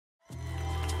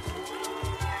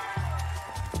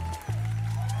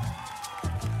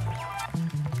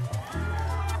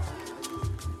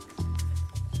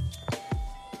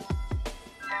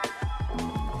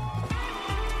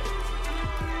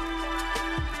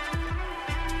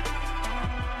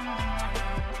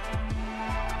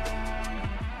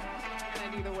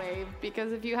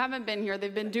because if you haven't been here,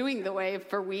 they've been doing the wave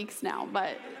for weeks now,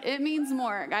 but it means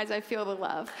more. Guys, I feel the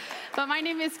love. But my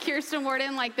name is Keirstyn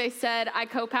Worden. Like they said, I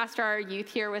co-pastor our youth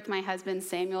here with my husband,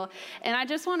 Samuel. And I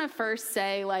just want to first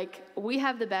say, like, we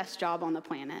have the best job on the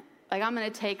planet. Like, I'm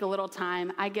going to take a little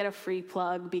time. I get a free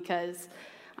plug because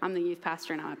I'm the youth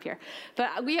pastor and I'm up here.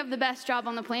 But we have the best job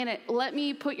on the planet. Let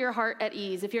me put your heart at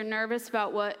ease. If you're nervous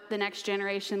about what the next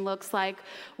generation looks like,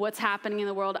 what's happening in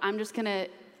the world, I'm just going to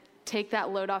take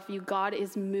that load off you. God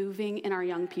is moving in our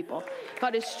young people.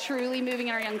 God is truly moving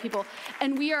in our young people.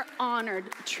 And we are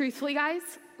honored. Truthfully,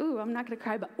 guys, I'm not going to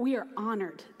cry, but we are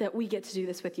honored that we get to do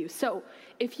this with you. So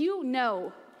if you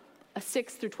know a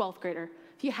 6th through 12th grader,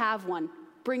 if you have one,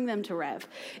 bring them to Rev.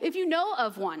 If you know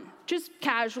of one, just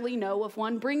casually know of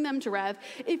one, bring them to Rev.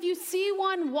 If you see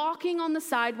one walking on the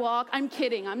sidewalk, I'm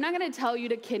kidding. I'm not going to tell you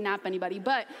to kidnap anybody,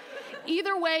 but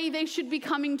either way, they should be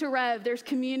coming to Rev. There's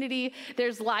community,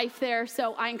 there's life there,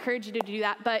 so I encourage you to do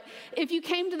that. But if you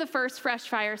came to the first Fresh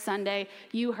Fire Sunday,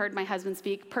 you heard my husband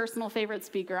speak, personal favorite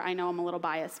speaker. I know I'm a little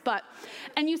biased,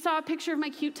 and you saw a picture of my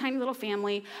cute, tiny little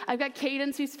family. I've got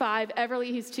Cadence, who's 5,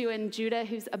 Everly, who's 2, and Judah,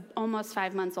 who's almost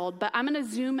 5 months old. But I'm going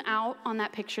to zoom out on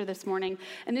that picture this morning,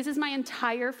 and this is my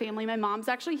entire family. My mom's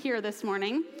actually here this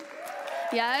morning.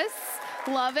 Yes,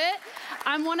 love it.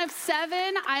 I'm one of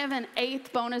 7. I have an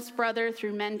 8th bonus brother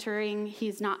through mentoring.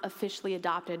 He's not officially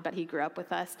adopted, but he grew up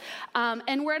with us.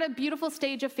 And we're at a beautiful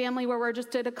stage of family where we're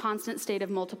just at a constant state of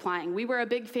multiplying. We were a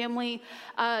big family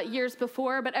years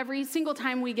before, but every single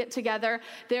time we get together,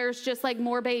 there's just like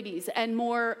more babies and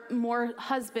more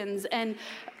husbands, and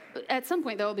at some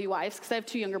point there will be wives because I have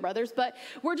 2 younger brothers, but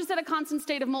we're just at a constant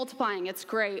state of multiplying. It's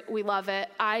great. We love it.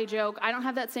 I joke, I don't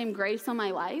have that same grace on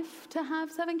my life to have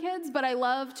 7 kids, but I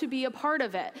love to be a part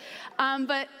of it.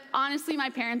 But honestly, my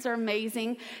parents are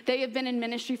amazing. They have been in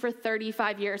ministry for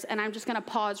 35 years, and I'm just going to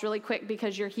pause really quick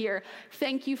because you're here.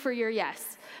 Thank you for your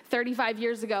yes. 35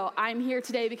 years ago, I'm here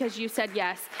today because you said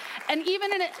yes. And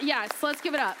even in it, yes, let's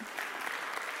give it up.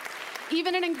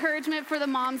 Even an encouragement for the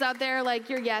moms out there, like,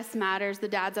 your yes matters. The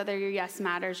dads out there, your yes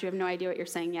matters. You have no idea what you're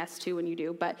saying yes to when you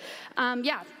do. But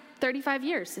 35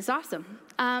 years is awesome.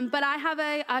 But I have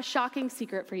a shocking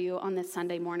secret for you on this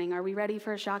Sunday morning. Are we ready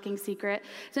for a shocking secret?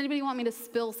 Does anybody want me to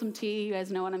spill some tea? You guys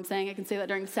know what I'm saying. I can say that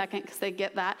during second because they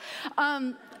get that.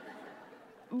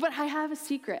 But I have a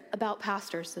secret about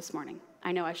pastors this morning.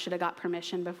 I know I should have got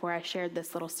permission before I shared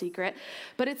this little secret,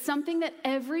 but it's something that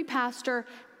every pastor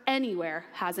anywhere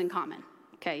has in common.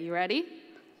 Okay, you ready?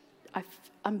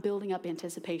 I'm building up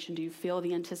anticipation. Do you feel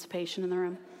the anticipation in the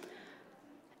room?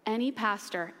 Any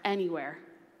pastor anywhere,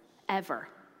 ever,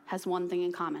 has one thing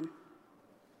in common.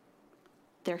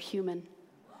 They're human.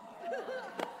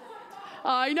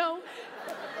 I know.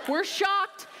 We're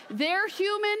shocked. They're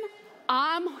human.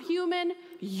 I'm human.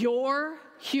 You're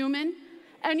human.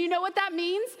 And you know what that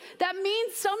means? That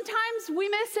means sometimes we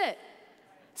miss it.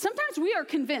 Sometimes we are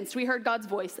convinced we heard God's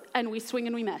voice and we swing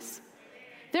and we miss.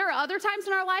 There are other times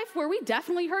in our life where we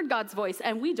definitely heard God's voice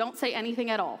and we don't say anything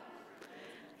at all.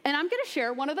 And I'm going to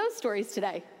share one of those stories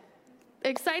today.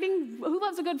 Exciting. Who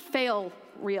loves a good fail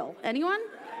reel? Anyone?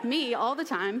 Me, all the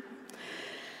time.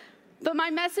 But my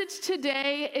message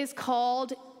today is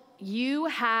called You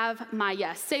Have My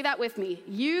Yes. Say that with me.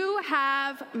 You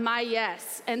have my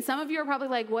yes. And some of you are probably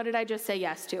like, what did I just say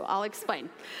yes to? I'll explain.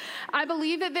 I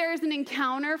believe that there is an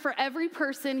encounter for every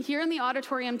person here in the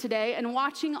auditorium today and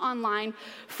watching online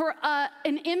for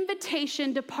an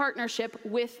invitation to partnership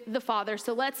with the Father.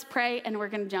 So let's pray and we're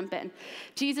going to jump in.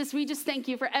 Jesus, we just thank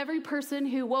you for every person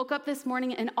who woke up this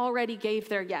morning and already gave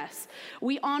their yes.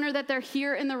 We honor that they're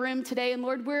here in the room today. And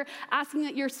Lord, we're asking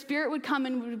that your Spirit would come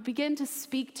and would begin to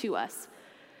speak to us.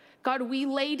 God, we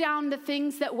lay down the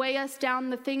things that weigh us down,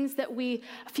 the things that we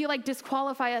feel like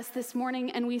disqualify us this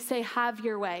morning, and we say, have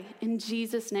your way. In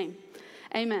Jesus' name,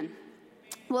 amen.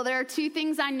 Well, there are 2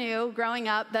 things I knew growing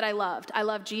up that I loved. I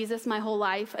loved Jesus my whole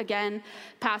life. Again,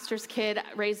 pastor's kid,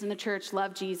 raised in the church,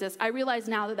 loved Jesus. I realize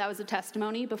now that that was a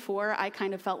testimony. Before, I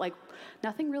kind of felt like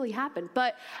nothing really happened.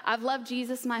 But I've loved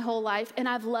Jesus my whole life, and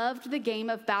I've loved the game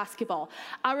of basketball.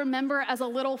 I remember as a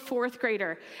little 4th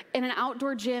grader in an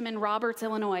outdoor gym in Roberts,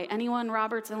 Illinois. Anyone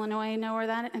Roberts, Illinois know where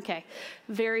that is? Okay,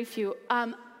 very few.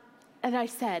 And I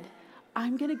said,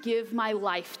 I'm going to give my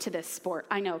life to this sport.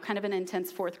 I know, kind of an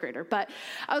intense 4th grader, but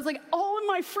I was like, all in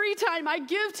my free time, I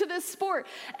give to this sport.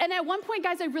 And at one point,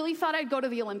 guys, I really thought I'd go to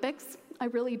the Olympics. I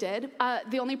really did.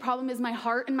 The only problem is my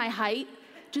heart and my height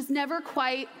just never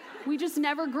quite, we just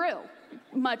never grew.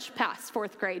 much past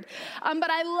fourth grade. But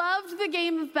I loved the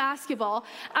game of basketball.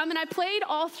 And I played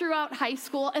all throughout high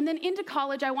school. And then into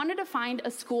college, I wanted to find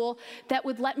a school that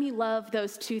would let me love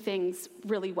those two things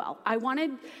really well. I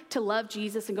wanted to love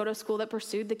Jesus and go to a school that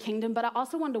pursued the kingdom, but I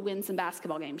also wanted to win some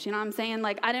basketball games. You know what I'm saying?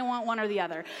 Like, I didn't want one or the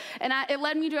other. And it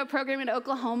led me to a program in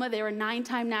Oklahoma. They were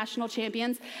 9-time national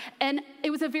champions. And it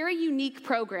was a very unique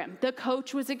program. The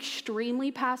coach was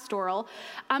extremely pastoral.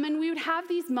 And we would have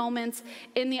these moments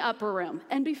in the upper room.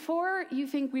 And before you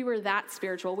think we were that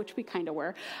spiritual, which we kind of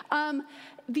were,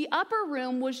 the upper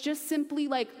room was just simply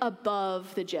like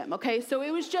above the gym, okay? So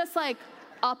it was just like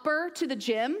upper to the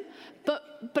gym,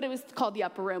 but it was called the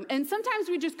upper room. And sometimes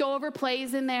we just go over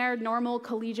plays in there, normal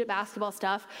collegiate basketball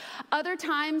stuff. Other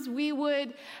times we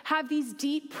would have these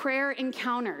deep prayer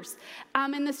encounters.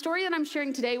 And the story that I'm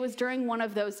sharing today was during one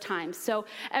of those times. So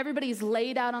everybody's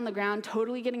laid out on the ground,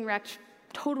 totally getting wrecked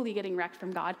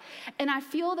from God. And I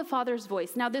feel the Father's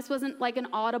voice. Now, this wasn't like an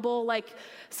audible, like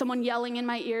someone yelling in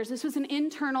my ears. This was an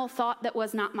internal thought that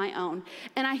was not my own.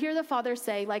 And I hear the Father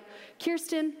say, like,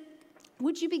 Keirstyn,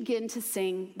 would you begin to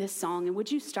sing this song? And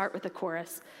would you start with the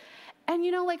chorus? And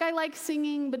like I like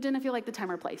singing, but didn't feel like the time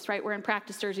or place, right? We're in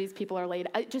practice jerseys, people are late.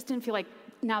 I just didn't feel like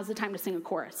now's the time to sing a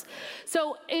chorus.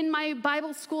 So in my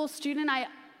Bible school student,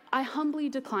 I humbly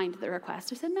declined the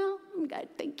request. I said, no, I'm good,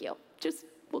 thank you.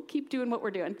 We'll keep doing what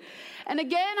we're doing. And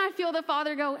again, I feel the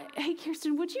Father go, hey,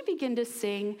 Keirstyn, would you begin to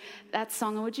sing that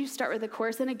song? And would you start with the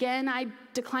chorus? And again, I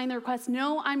declined the request.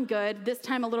 No, I'm good. This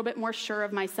time a little bit more sure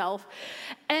of myself.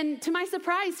 And to my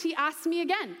surprise, he asked me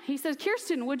again. He says,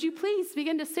 Keirstyn, would you please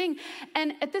begin to sing?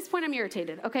 And at this point, I'm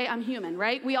irritated. Okay, I'm human,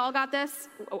 right? We all got this.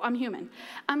 I'm human.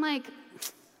 I'm like,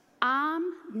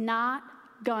 I'm not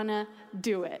gonna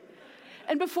do it.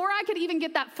 And before I could even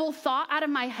get that full thought out of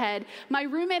my head, my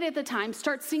roommate at the time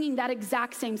starts singing that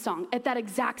exact same song at that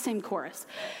exact same chorus.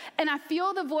 And I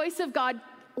feel the voice of God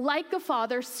like a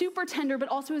father, super tender, but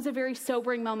also is a very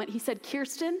sobering moment. He said,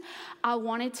 Keirstyn, I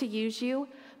wanted to use you,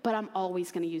 but I'm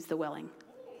always going to use the willing.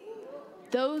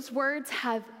 Those words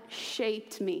have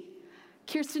shaped me.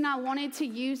 Keirstyn, I wanted to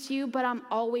use you, but I'm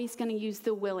always going to use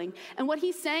the willing. And what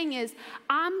he's saying is,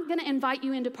 I'm going to invite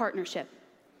you into partnership.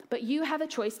 But you have a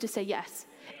choice to say yes.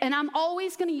 And I'm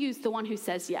always going to use the one who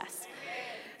says yes.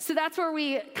 So that's where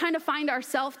we kind of find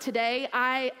ourselves today.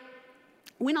 I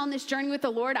went on this journey with the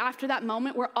Lord after that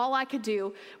moment where all I could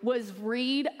do was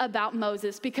read about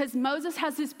Moses, because Moses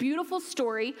has this beautiful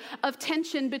story of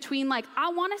tension between, like,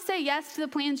 I want to say yes to the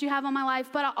plans you have on my life,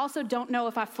 but I also don't know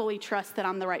if I fully trust that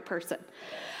I'm the right person.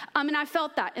 And I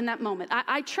felt that in that moment.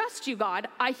 I trust you, God.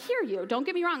 I hear you. Don't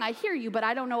get me wrong. I hear you, but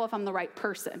I don't know if I'm the right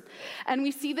person. And we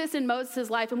see this in Moses'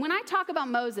 life. And when I talk about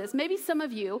Moses, maybe some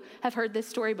of you have heard this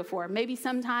story before. Maybe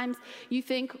sometimes you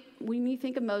think, when you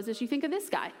think of Moses, you think of this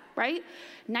guy, right?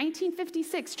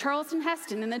 1956, Charlton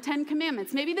Heston and the 10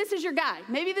 Commandments. Maybe this is your guy.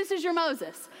 Maybe this is your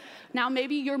Moses. Now,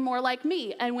 maybe you're more like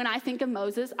me. And when I think of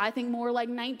Moses, I think more like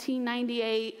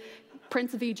 1998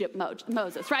 Prince of Egypt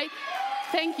Moses, right?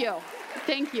 Thank you.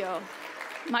 Thank you,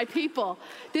 my people.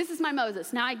 This is my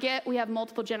Moses. Now I get we have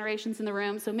multiple generations in the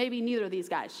room, so maybe neither of these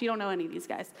guys. You don't know any of these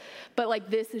guys. But like,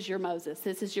 this is your Moses.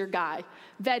 This is your guy.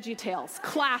 VeggieTales,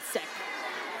 classic.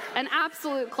 An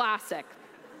absolute classic.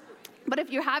 But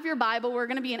if you have your Bible, we're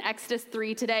going to be in Exodus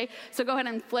 3 today. So go ahead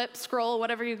and flip, scroll,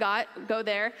 whatever you got, go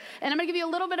there. And I'm going to give you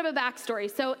a little bit of a backstory.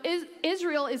 So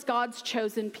Israel is God's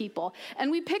chosen people.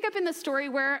 And we pick up in the story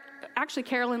where actually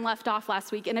Carolyn left off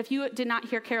last week. And if you did not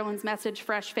hear Carolyn's message,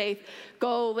 Fresh Faith,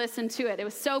 go listen to it. It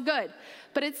was so good.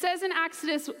 But it says in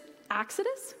Exodus?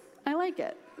 I like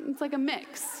it. It's like a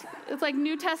mix. It's like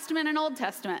New Testament and Old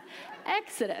Testament.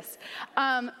 Exodus.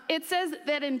 It says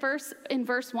that in verse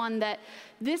 1 that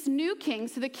this new king,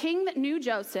 so the king that knew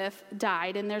Joseph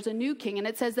died, and there's a new king, and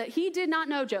it says that he did not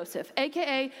know Joseph,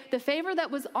 aka the favor that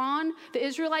was on the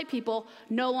Israelite people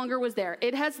no longer was there.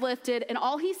 It has lifted, and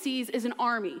all he sees is an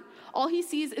army. All he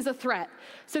sees is a threat.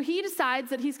 So he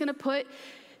decides that he's going to put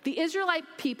the Israelite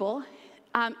people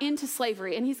into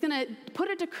slavery, and he's going to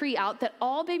put a decree out that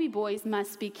all baby boys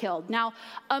must be killed. Now,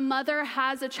 a mother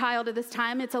has a child at this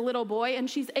time. It's a little boy, and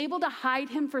she's able to hide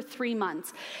him for 3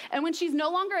 months. And when she's no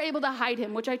longer able to hide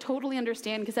him, which I totally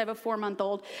understand because I have a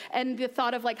 4-month-old, and the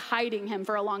thought of like hiding him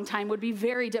for a long time would be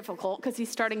very difficult because he's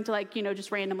starting to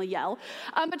just randomly yell.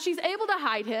 But she's able to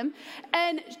hide him,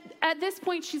 and at this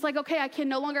point, she's like, okay, I can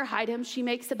no longer hide him. She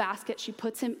makes a basket. She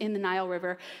puts him in the Nile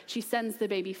River. She sends the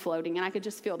baby floating, and I could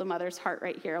just feel the mother's heart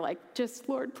right here, like, just,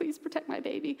 Lord, please protect my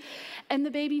baby. And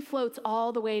the baby floats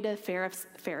all the way to Pharaoh's,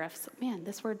 man,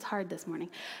 this word's hard this morning.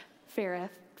 Pharaoh,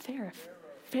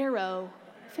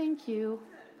 thank you.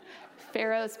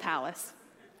 Pharaoh's palace.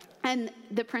 And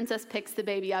the princess picks the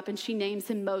baby up and she names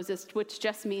him Moses, which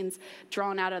just means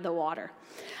drawn out of the water.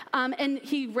 And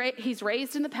he's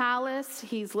raised in the palace.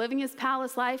 He's living his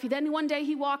palace life. Then one day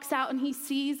he walks out and he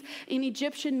sees an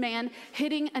Egyptian man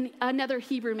hitting another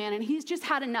Hebrew man. And he's just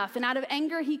had enough. And out of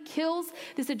anger, he kills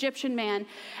this Egyptian man.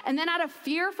 And then out of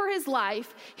fear for his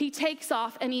life, he takes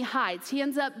off and he hides. He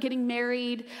ends up getting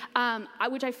married,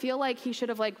 which I feel like he should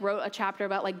have wrote a chapter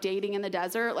about dating in the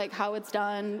desert, how it's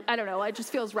done. I don't know. It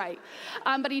just feels right.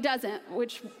 But he doesn't,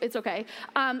 which it's okay.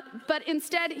 But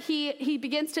instead, he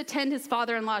begins to tend his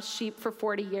father-in-law's sheep for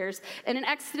 40 years. And in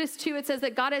Exodus 2, it says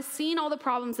that God has seen all the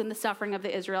problems and the suffering of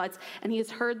the Israelites, and he has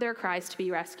heard their cries to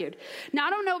be rescued. Now, I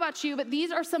don't know about you, but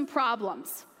these are some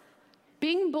problems.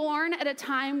 Being born at a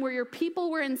time where your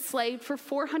people were enslaved for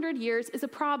 400 years is a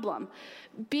problem.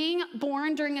 Being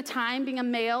born during a time, being a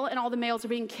male, and all the males are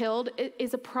being killed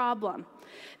is a problem.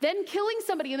 Then killing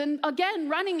somebody, and then again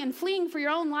running and fleeing for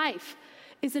your own life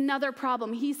is another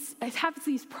problem. He has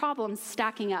these problems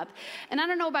stacking up. And I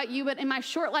don't know about you, but in my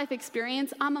short life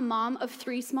experience, I'm a mom of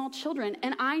 3 small children,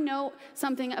 and I know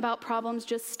something about problems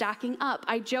just stacking up.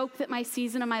 I joke that my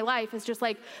season of my life is just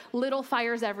little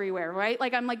fires everywhere, right?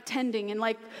 I'm tending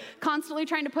and constantly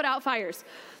trying to put out fires.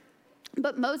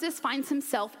 But Moses finds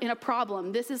himself in a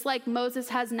problem. This is Moses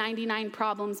has 99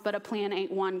 problems, but a plan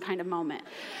ain't one kind of moment.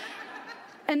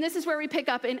 And this is where we pick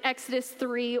up in Exodus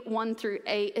 3, 1 through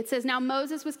 8. It says, "Now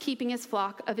Moses was keeping his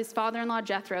flock of his father-in-law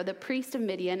Jethro, the priest of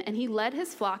Midian, and he led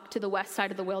his flock to the west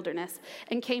side of the wilderness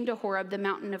and came to Horeb, the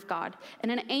mountain of God.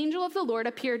 And an angel of the Lord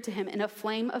appeared to him in a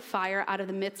flame of fire out of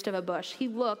the midst of a bush. He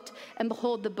looked, and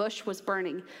behold, the bush was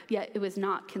burning, yet it was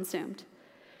not consumed."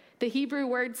 The Hebrew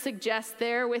word suggests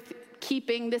there with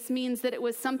keeping, this means that it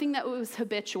was something that was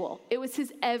habitual. It was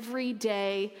his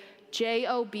everyday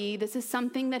job. This is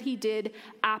something that he did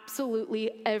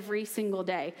absolutely every single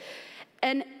day.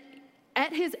 And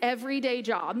at his everyday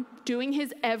job, doing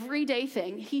his everyday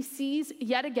thing, he sees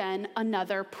yet again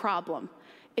another problem.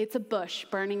 It's a bush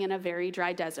burning in a very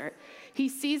dry desert. He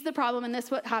sees the problem, and this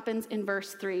is what happens in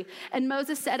verse 3. "And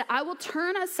Moses said, 'I will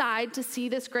turn aside to see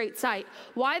this great sight,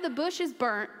 why the bush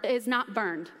is not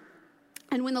burned.'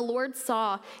 And when the Lord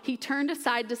saw, he turned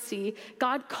aside to see.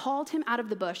 God called him out of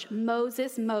the bush,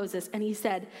 'Moses, Moses,' and he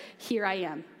said, 'Here I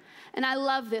am.'" And I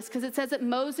love this because it says that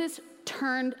Moses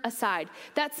turned aside.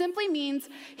 That simply means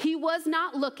he was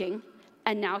not looking,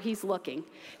 and now he's looking.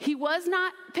 He was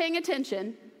not paying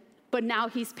attention, but now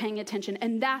he's paying attention.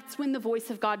 And that's when the voice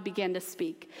of God began to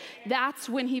speak. That's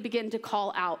when he began to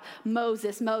call out,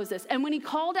 "Moses, Moses." And when he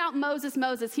called out Moses,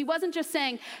 Moses, he wasn't just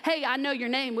saying, "Hey, I know your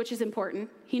name," which is important.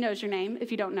 He knows your name.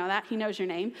 If you don't know that, he knows your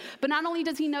name. But not only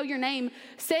does he know your name,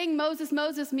 saying Moses,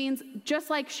 Moses means just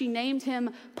like she named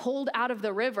him pulled out of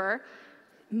the river,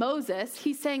 Moses,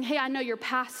 he's saying, "Hey, I know your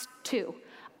past too.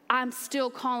 I'm still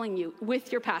calling you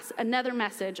with your past." Another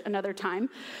message, another time.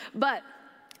 But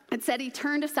it said he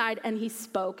turned aside and he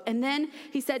spoke. And then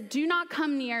he said, "Do not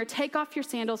come near. Take off your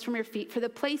sandals from your feet, for the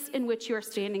place in which you are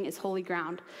standing is holy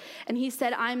ground." And he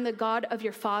said, "I am the God of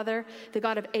your father, the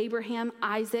God of Abraham,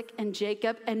 Isaac, and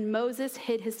Jacob." And Moses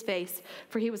hid his face,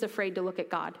 for he was afraid to look at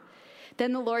God.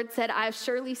 Then the Lord said, "I have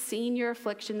surely seen your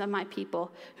affliction of my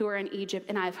people who are in Egypt,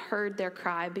 and I have heard their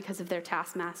cry because of their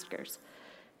taskmasters.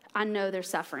 I know their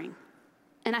suffering."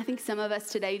 And I think some of us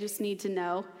today just need to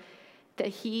know that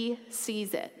he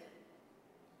sees it.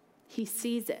 He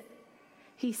sees it.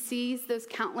 He sees those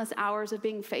countless hours of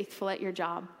being faithful at your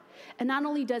job. And not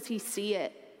only does he see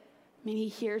it, he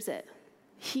hears it.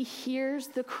 He hears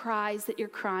the cries that you're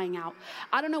crying out.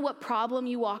 I don't know what problem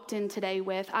you walked in today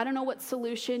with. I don't know what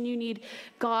solution you need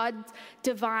God's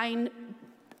divine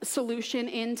solution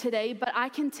in today, but I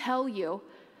can tell you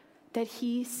that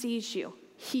he sees you.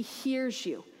 He hears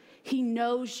you. He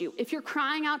knows you. If you're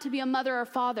crying out to be a mother or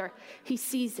father, he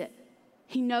sees it.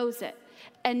 He knows it.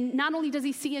 And not only does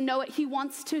he see and know it, he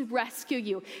wants to rescue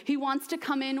you. He wants to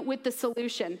come in with the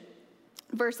solution.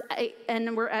 Verse 8,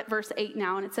 and we're at verse 8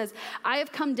 now, and it says, "I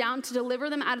have come down to deliver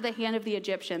them out of the hand of the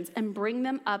Egyptians and bring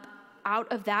them up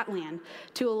out of that land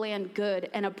to a land good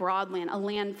and a broad land, a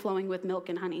land flowing with milk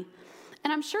and honey."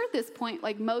 And I'm sure at this point,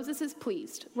 Moses is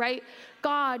pleased, right?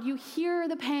 God, you hear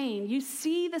the pain. You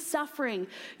see the suffering.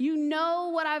 You know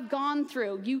what I've gone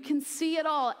through. You can see it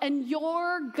all, and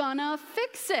you're gonna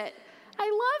fix it. I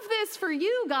love this for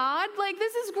you, God.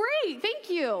 This is great. Thank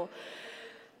you.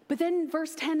 But then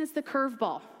verse 10 is the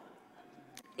curveball.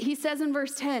 He says in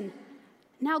verse 10,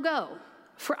 "Now go,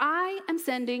 for I am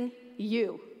sending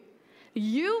you.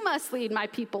 You must lead my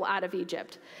people out of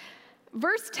Egypt."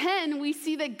 Verse 10, we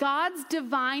see that God's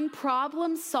divine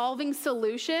problem-solving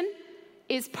solution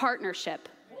is partnership.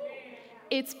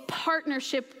 It's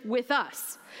partnership with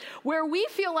us. Where we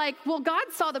feel like, well, God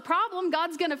saw the problem.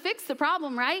 God's going to fix the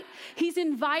problem, right? He's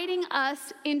inviting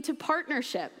us into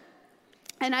partnership.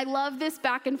 And I love this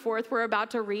back and forth we're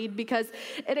about to read because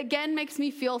it again makes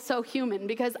me feel so human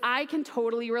because I can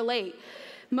totally relate.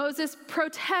 Moses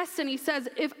protests and he says,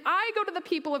 if I go to the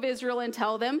people of Israel and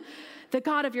tell them, the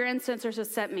God of your ancestors has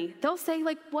sent me, they'll say,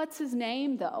 like, what's his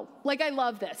name, though? Like, I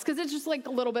love this because it's just like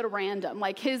a little bit random.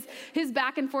 Like, his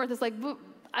back and forth is like,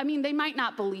 I mean, they might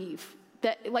not believe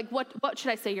that, like, what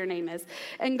should I say your name is?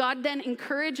 And God then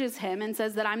encourages him and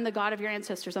says that I'm the God of your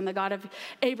ancestors. I'm the God of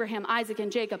Abraham, Isaac,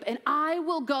 and Jacob, and I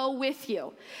will go with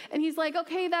you. And he's like,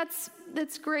 okay, that's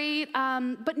great,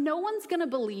 but no one's going to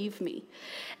believe me.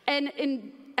 And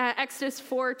in Exodus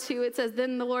 4:2, it says,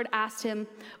 then the Lord asked him,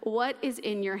 what is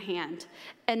in your hand?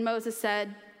 And Moses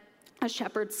said, a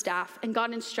shepherd's staff. And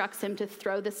God instructs him to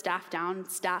throw the staff down.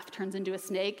 Staff turns into a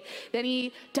snake. Then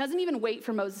he doesn't even wait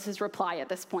for Moses' reply at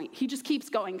this point. He just keeps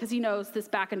going because he knows this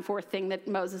back and forth thing that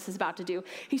Moses is about to do.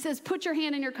 He says, put your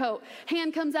hand in your coat.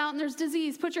 Hand comes out and there's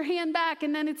disease. Put your hand back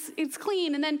and then it's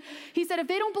clean. And then he said, if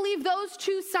they don't believe those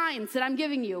two signs that I'm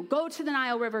giving you, go to the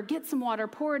Nile River, get some water,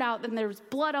 pour it out, then there's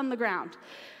blood on the ground.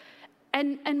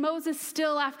 And Moses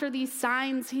still, after these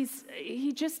signs,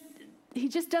 he just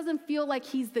doesn't feel like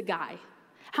he's the guy.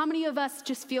 How many of us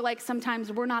just feel like sometimes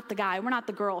we're not the guy, we're not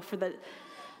the girl for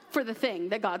the thing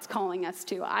that God's calling us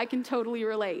to? I can totally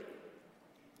relate.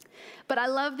 But I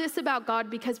love this about God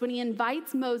because when he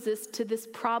invites Moses to this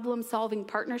problem-solving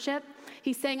partnership,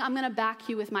 he's saying, I'm going to back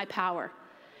you with my power.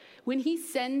 When he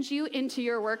sends you into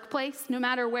your workplace, no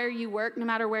matter where you work, no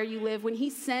matter where you live, when he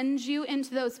sends you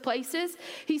into those places,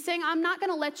 he's saying, I'm not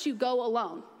going to let you go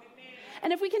alone.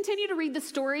 And if we continue to read the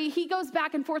story, he goes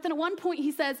back and forth. And at one point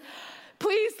he says,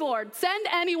 please, Lord, send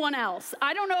anyone else.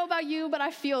 I don't know about you, but I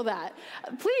feel that.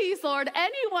 Please, Lord,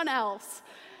 anyone else.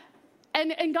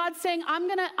 And God's saying, I'm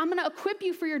gonna equip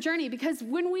you for your journey, because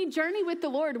when we journey with the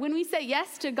Lord, when we say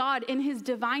yes to God in his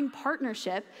divine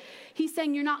partnership, he's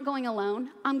saying, you're not going alone.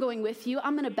 I'm going with you.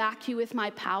 I'm gonna back you with my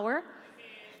power.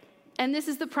 And this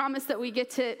is the promise that we get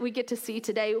to see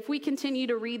today. If we continue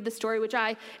to read the story, which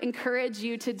I encourage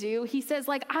you to do, he says,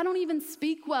 like, I don't even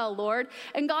speak well, Lord.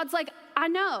 And God's like, I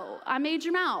know, I made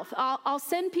your mouth. I'll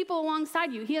send people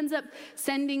alongside you. He ends up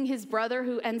sending his brother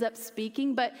who ends up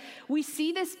speaking, but we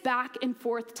see this back and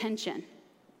forth tension.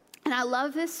 And I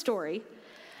love this story.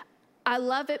 I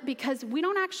love it because we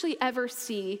don't actually ever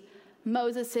see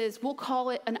Moses's, we'll call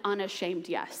it an unashamed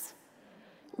yes.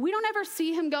 We don't ever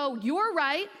see him go, you're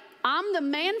right. I'm the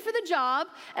man for the job.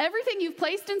 Everything you've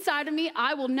placed inside of me,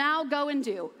 I will now go and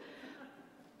do.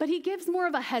 But he gives more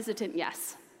of a hesitant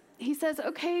yes. He says,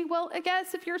 okay, well, I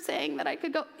guess if you're saying that I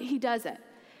could go, he does it.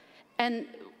 And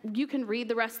you can read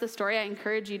the rest of the story. I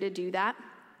encourage you to do that.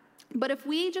 But if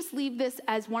we just leave this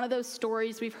as one of those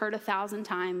stories we've heard 1,000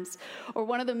 times, or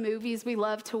one of the movies we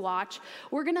love to watch,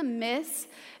 we're going to miss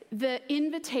the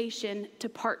invitation to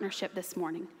partnership this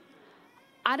morning.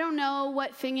 I don't know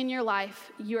what thing in your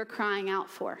life you're crying out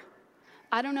for.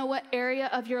 I don't know what area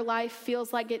of your life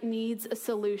feels like it needs a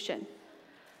solution.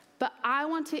 But I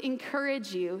want to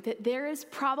encourage you that there is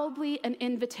probably an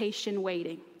invitation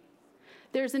waiting.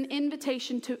 There's an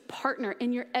invitation to partner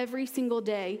in your every single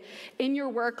day, in your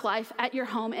work life, at your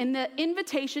home. And the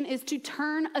invitation is to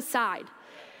turn aside.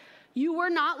 You were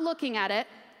not looking at it.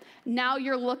 Now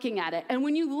you're looking at it. And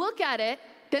when you look at it,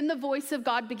 then the voice of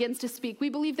God begins to speak. We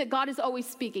believe that God is always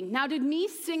speaking. Now, did me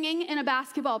singing in a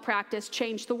basketball practice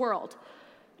change the world?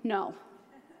 No.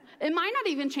 It might not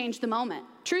even change the moment,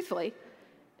 truthfully.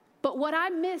 But what I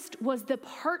missed was the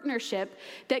partnership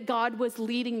that God was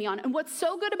leading me on. And what's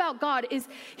so good about God is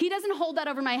he doesn't hold that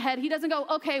over my head. He doesn't go,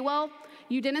 okay, well,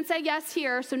 you didn't say yes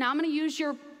here, so now I'm going to use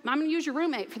your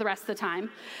roommate for the rest of the time.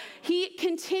 He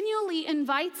continually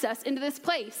invites us into this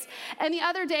place. And the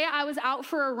other day I was out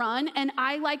for a run, and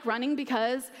I like running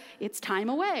because it's time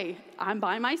away. I'm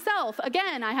by myself.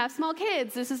 Again, I have small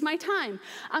kids. This is my time.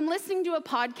 I'm listening to a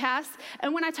podcast,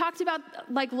 and when I talked about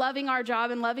like loving our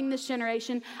job and loving this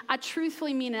generation, I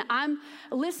truthfully mean it. I'm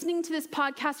listening to this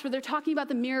podcast where they're talking about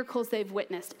the miracles they've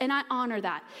witnessed, and I honor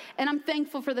that. And I'm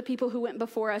thankful for the people who went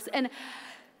before us.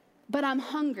 But I'm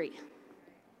hungry.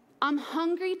 I'm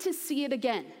hungry to see it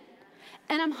again.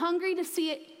 And I'm hungry to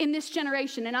see it in this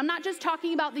generation. And I'm not just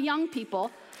talking about the young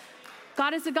people.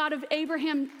 God is a God of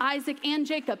Abraham, Isaac, and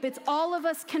Jacob. It's all of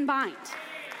us combined.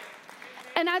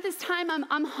 And at this time,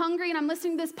 I'm hungry, and I'm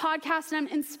listening to this podcast, and I'm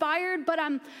inspired, but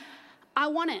I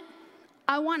want it.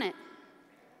 I want it.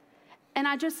 And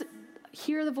I just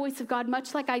hear the voice of God,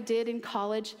 much like I did in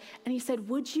college. And he said,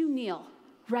 would you kneel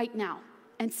right now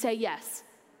and say yes?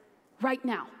 Right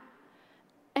now.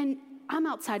 And I'm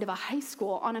outside of a high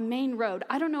school on a main road.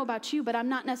 I don't know about you, but I'm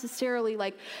not necessarily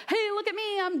like, hey, look at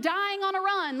me, I'm dying on a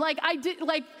run. I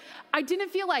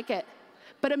didn't feel like it.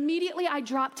 But immediately I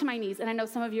dropped to my knees. And I know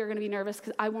some of you are going to be nervous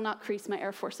because I will not crease my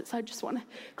Air Forces. So I just want to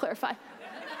clarify.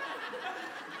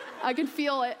 I can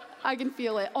feel it. I can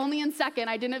feel it. Only in second.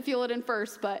 I didn't feel it in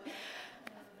first, but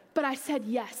I said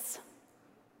yes.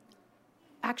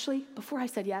 Actually, before I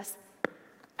said yes,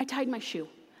 I tied my shoe.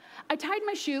 I tied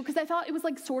my shoe because I thought it was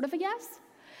like sort of a yes.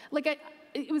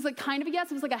 It was like kind of a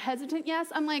yes. It was like a hesitant yes.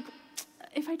 I'm like,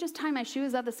 if I just tie my shoe,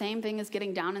 is that the same thing as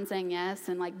getting down and saying yes?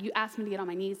 And like, you asked me to get on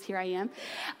my knees, here I am.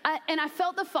 And I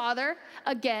felt the Father,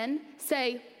 again,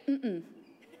 say, an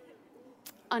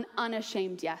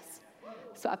unashamed yes.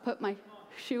 So I put my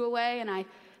shoe away and I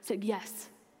said, yes,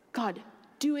 God,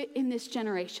 do it in this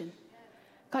generation.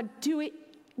 God, do it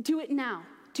now.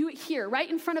 Do it here, right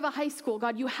in front of a high school.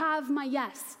 God, you have my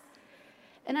yes.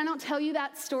 And I don't tell you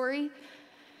that story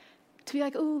to be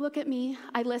like, oh, look at me.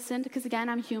 I listened, because again,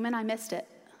 I'm human. I missed it.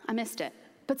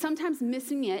 But sometimes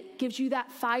missing it gives you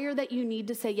that fire that you need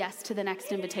to say yes to the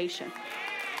next invitation.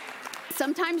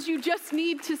 Sometimes you just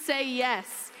need to say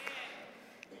yes.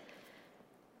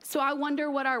 So I wonder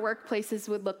what our workplaces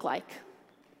would look like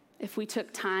if we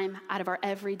took time out of our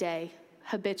everyday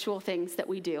habitual things that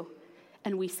we do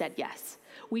and we said yes.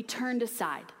 We turned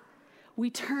aside.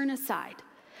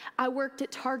 I worked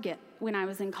at Target when I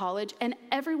was in college, and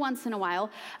every once in a while,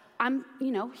 I'm,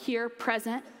 here,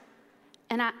 present,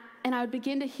 and I would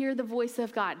begin to hear the voice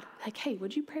of God, like, hey,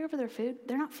 would you pray over their food?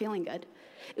 They're not feeling good.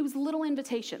 It was little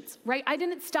invitations, right? I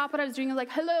didn't stop what I was doing. I was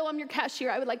like, hello, I'm your cashier.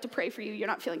 I would like to pray for you. You're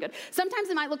not feeling good. Sometimes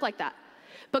it might look like that,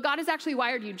 but God has actually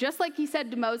wired you. Just like he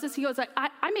said to Moses, he goes like,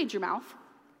 I made your mouth.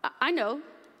 I know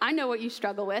what you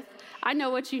struggle with. I know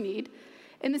what you need.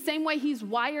 In the same way, he's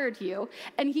wired you,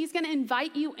 and he's going to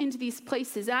invite you into these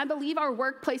places. And I believe our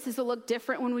workplaces will look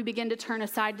different when we begin to turn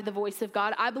aside to the voice of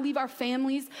God. I believe our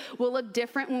families will look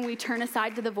different when we turn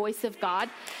aside to the voice of God.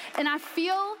 And I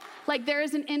feel like there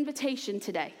is an invitation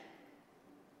today.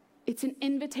 It's an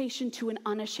invitation to an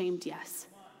unashamed yes.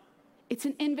 It's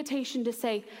an invitation to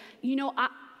say, I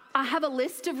have a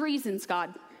list of reasons,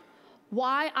 God,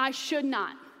 why I should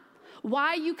not,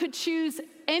 why you could choose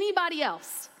anybody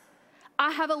else. I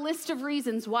have a list of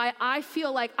reasons why I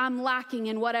feel like I'm lacking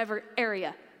in whatever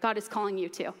area God is calling you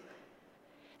to.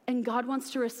 And God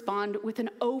wants to respond with an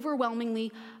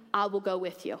overwhelmingly, I will go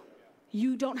with you.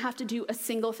 You don't have to do a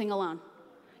single thing alone.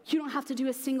 He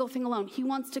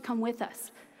wants to come with us.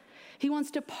 He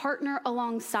wants to partner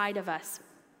alongside of us.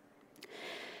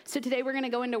 So today we're going to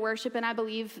go into worship, and I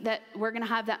believe that we're going to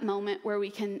have that moment where we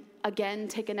can, again,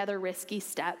 take another risky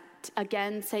step.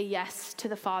 Again, say yes to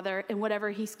the Father and whatever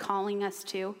he's calling us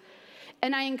to.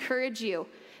 And I encourage you,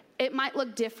 it might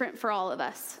look different for all of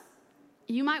us.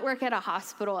 You might work at a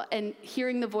hospital and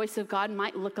hearing the voice of God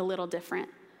might look a little different.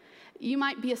 You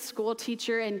might be a school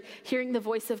teacher and hearing the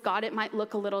voice of God, it might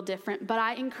look a little different. But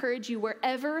I encourage you,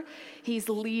 wherever he's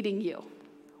leading you,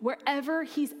 wherever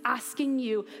he's asking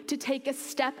you to take a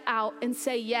step out and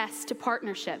say yes to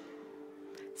partnership,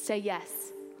 say yes.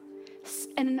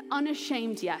 And an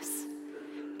unashamed yes.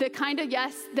 The kind of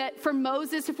yes that for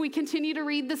Moses, if we continue to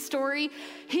read the story,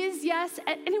 his yes,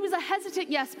 and it was a hesitant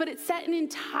yes, but it set an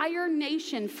entire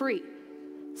nation free.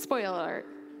 Spoiler alert.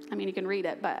 I mean, you can read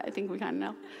it, but I think we kind of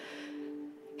know.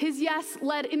 His yes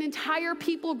led an entire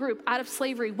people group out of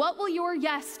slavery. What will your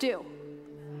yes do?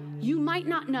 You might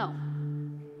not know.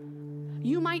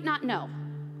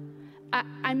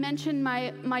 I mentioned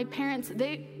my parents,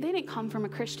 they didn't come from a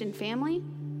Christian family.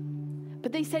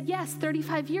 But they said yes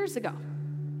 35 years ago.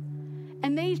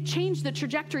 And they changed the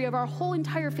trajectory of our whole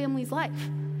entire family's life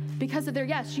because of their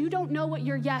yes. You don't know what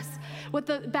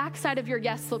the backside of your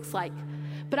yes looks like.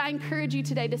 But I encourage you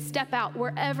today to step out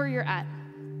wherever you're at.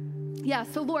 Yeah,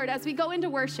 so Lord, as we go into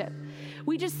worship,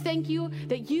 we just thank you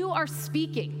that you are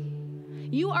speaking.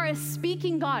 You are a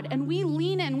speaking God, and we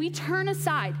lean in, we turn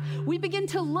aside. We begin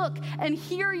to look and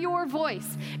hear your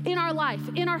voice in our life,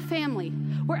 in our family,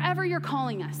 wherever you're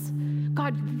calling us.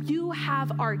 God, you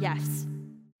have our yes.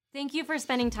 Thank you for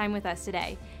spending time with us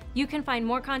today. You can find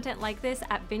more content like this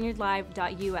at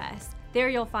vineyardlive.us. There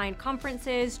you'll find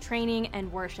conferences, training, and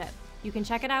worship. You can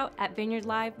check it out at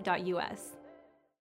vineyardlive.us.